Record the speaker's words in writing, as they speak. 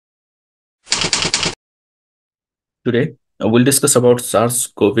Today, we'll discuss about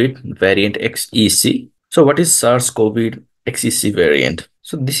SARS-CoV Variant XEC. So, what is SARS-CoV XEC variant?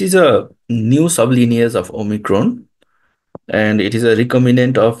 So, this is a new sublineage of Omicron, and it is a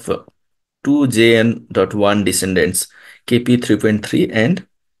recombinant of 2JN.1 descendants, KP3.3 and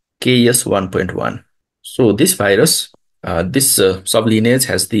KS1.1. So, this virus, this sublineage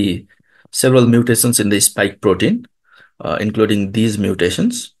has the several mutations in the spike protein, including these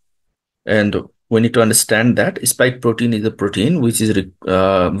mutations. And we need to understand that spike protein is a protein which is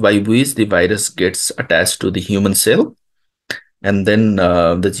by which the virus gets attached to the human cell, and then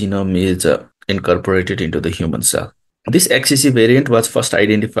the genome is incorporated into the human cell. This XEC variant was first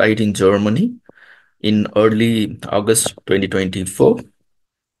identified in Germany in early August 2024.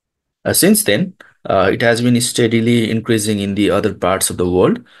 Since then, it has been steadily increasing in the other parts of the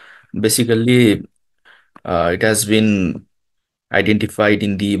world. Basically, it has been identified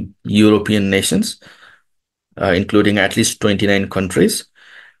in the European nations, including at least 29 countries.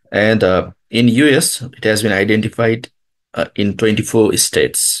 And in US, it has been identified in 24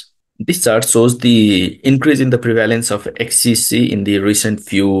 states. This chart shows the increase in the prevalence of XCC in the recent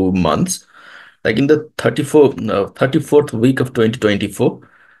few months. Like in the 34th week of 2024,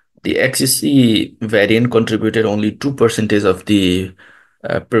 the XEC variant contributed only 2% of the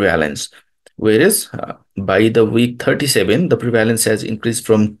prevalence, whereas by the week 37, the prevalence has increased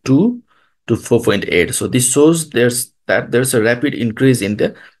from 2 to 4.8. So this shows there's a rapid increase in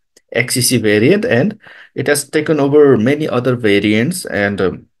the XEC variant, and it has taken over many other variants,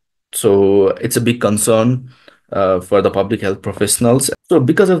 and so it's a big concern for the public health professionals. So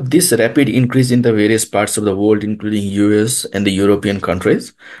because of this rapid increase in the various parts of the world, including US and the European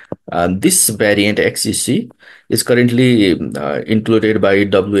countries, this variant XEC is currently included by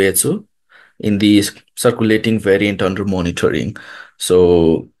WHO in the circulating variant under monitoring.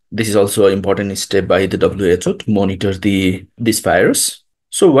 So this is also an important step by the WHO to monitor this virus.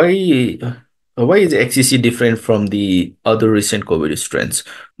 So why is XEC different from the other recent COVID strains?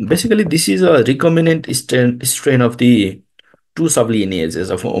 Basically, this is a recombinant strain of the two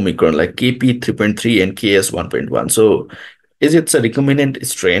sublineages of Omicron, like KP3.3 and KS1.1. So is it's a recombinant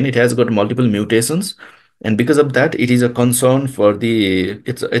strain. It has got multiple mutations, and because of that, it is a concern for the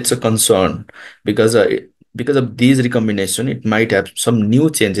it's a concern because because of these recombination, it might have some new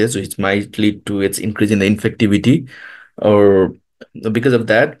changes which might lead to its increase in the infectivity, or because of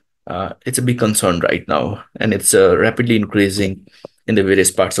that, it's a big concern right now, and it's rapidly increasing in the various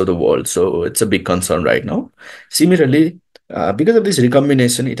parts of the world. So it's a big concern right now. Similarly, because of this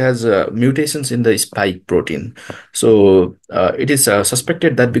recombination, it has mutations in the spike protein. So it is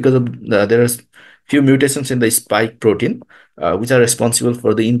suspected that because of there are few mutations in the spike protein, which are responsible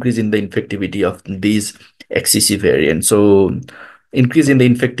for the increase in the infectivity of these XCC variants. So increase in the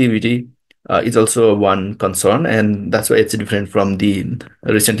infectivity is also one concern, and that's why it's different from the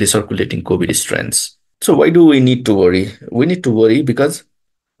recently circulating COVID strains. So why do we need to worry? We need to worry because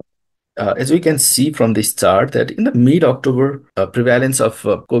as we can see from this chart that in the mid-October, prevalence of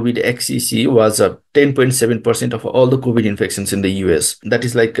COVID XEC was 10.7% of all the COVID infections in the US. That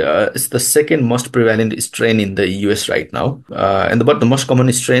is like it's the second most prevalent strain in the US right now. But the most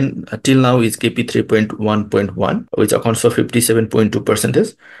common strain till now is KP3.1.1, which accounts for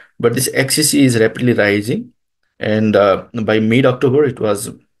 57.2%. But this XEC is rapidly rising, and by mid-October, it was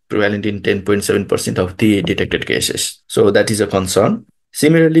prevalent in 10.7% of the detected cases. So that is a concern.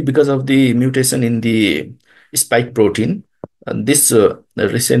 Similarly, because of the mutation in the spike protein, this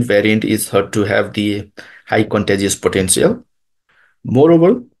recent variant is thought to have the high contagious potential.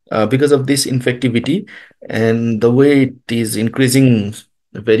 Moreover, because of this infectivity and the way it is increasing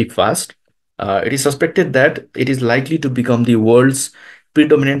very fast, it is suspected that it is likely to become the world's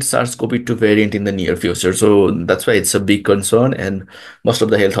predominant SARS-CoV-2 variant in the near future. So that's why it's a big concern, and most of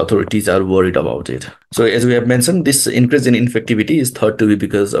the health authorities are worried about it. So as we have mentioned, this increase in infectivity is thought to be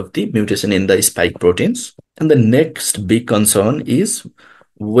because of the mutation in the spike proteins. And the next big concern is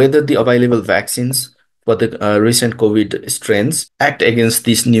whether the available vaccines for the recent COVID strains act against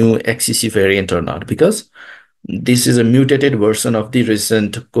this new XEC variant or not, because this is a mutated version of the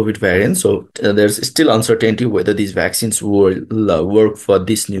recent COVID variant. So there's still uncertainty whether these vaccines will work for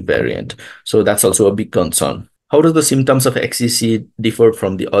this new variant. So that's also a big concern. How does the symptoms of XEC differ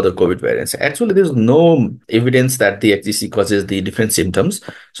from the other COVID variants? Actually, there's no evidence that the XEC causes the different symptoms.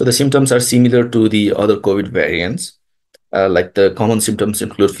 So the symptoms are similar to the other COVID variants. Like the common symptoms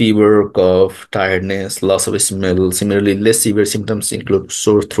include fever, cough, tiredness, loss of smell. Similarly, less severe symptoms include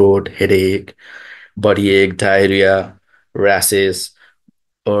sore throat, headache, body ache, diarrhea, rashes,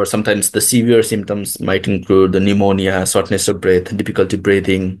 or sometimes the severe symptoms might include the pneumonia, shortness of breath, difficulty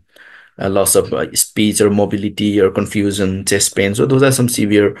breathing, loss of speech or mobility or confusion, chest pain. So those are some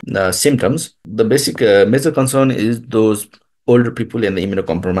severe symptoms. The basic major concern is those older people and the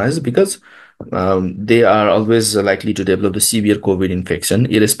immunocompromised, because they are always likely to develop the severe COVID infection,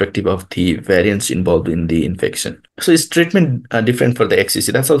 irrespective of the variants involved in the infection. So is treatment different for the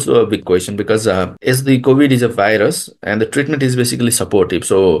XEC? That's also a big question, because as the COVID is a virus and the treatment is basically supportive.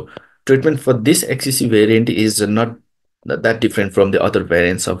 So treatment for this XEC variant is not that different from the other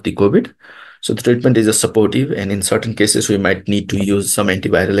variants of the COVID. So the treatment is a supportive, and in certain cases, we might need to use some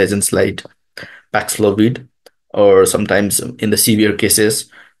antiviral agents like Paxlovid, or sometimes in the severe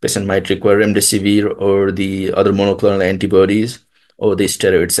cases, patient might require remdesivir or the other monoclonal antibodies or the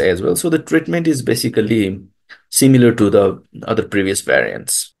steroids as well. So the treatment is basically similar to the other previous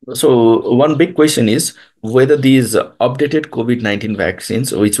variants. So one big question is whether these updated COVID-19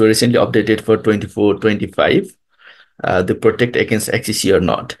 vaccines, which were recently updated for 24-25, they protect against XEC or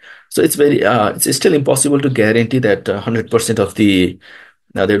not. So it's still impossible to guarantee that 100% of the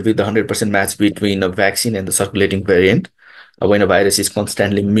there will be the 100% match between a vaccine and the circulating variant when a virus is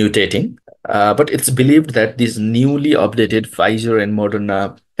constantly mutating. But it's believed that these newly updated Pfizer and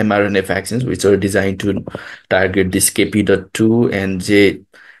Moderna mRNA vaccines, which are designed to target this KP.2 and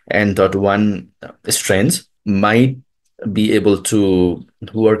JN.1 strains, might be able to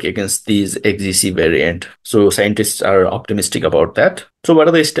work against these XEC variant. So scientists are optimistic about that. So what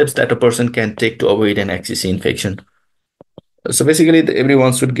are the steps that a person can take to avoid an XEC infection? So basically,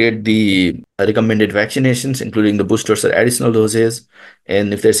 everyone should get the recommended vaccinations, including the boosters or additional doses.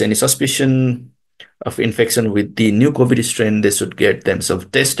 And if there's any suspicion of infection with the new COVID strain, they should get themselves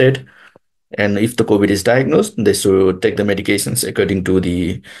tested. And if the COVID is diagnosed, they should take the medications according to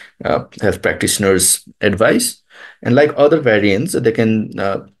the health practitioner's advice. And like other variants,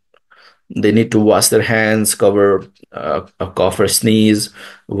 they need to wash their hands, cover a cough or sneeze,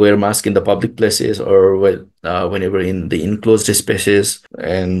 wear mask in the public places, or whenever in the enclosed spaces.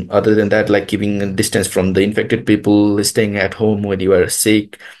 And other than that, like keeping a distance from the infected people, staying at home when you are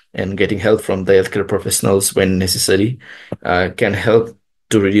sick, and getting help from the healthcare professionals when necessary, can help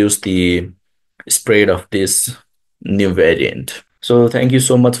to reduce the spread of this new variant. So thank you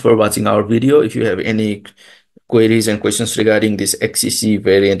so much for watching our video. If you have any queries and questions regarding this XEC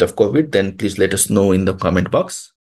variant of COVID, then please let us know in the comment box.